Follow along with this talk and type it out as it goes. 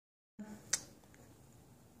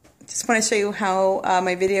Just want to show you how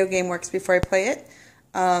my video game works before I play it.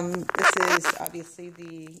 This is obviously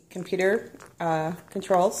the computer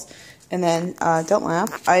controls. And then, don't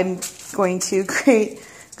laugh, I'm going to create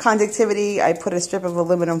conductivity. I put a strip of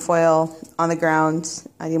aluminum foil on the ground.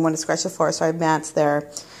 I didn't want to scratch the floor, so I have mats there.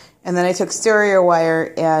 And then I took stereo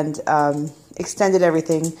wire and extended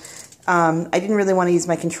everything. I didn't really want to use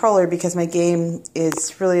my controller because my game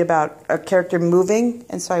is really about a character moving,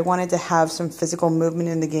 and so I wanted to have some physical movement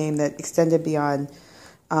in the game that extended beyond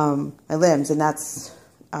my limbs, and that's,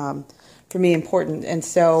 for me, important. And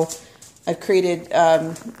so I've created,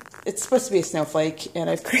 it's supposed to be a snowflake, and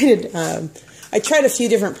I've created, I tried a few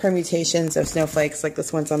different permutations of snowflakes, like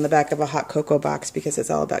this one's on the back of a hot cocoa box because it's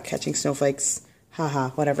all about catching snowflakes, haha,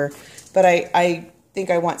 whatever. But I think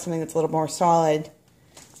I want something that's a little more solid.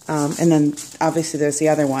 And then obviously there's the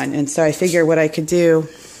other one. And so I figure what I could do,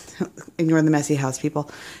 ignore the messy house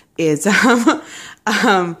people, is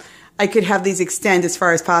I could have these extend as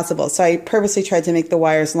far as possible. So I purposely tried to make the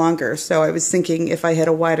wires longer. So I was thinking if I had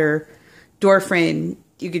a wider door frame,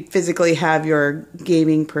 you could physically have your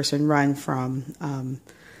gaming person run from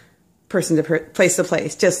person to place to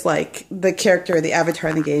place, just like the character, the avatar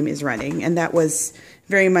in the game is running. And that was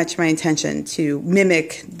very much my intention, to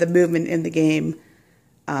mimic the movement in the game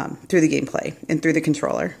through the gameplay and through the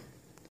controller.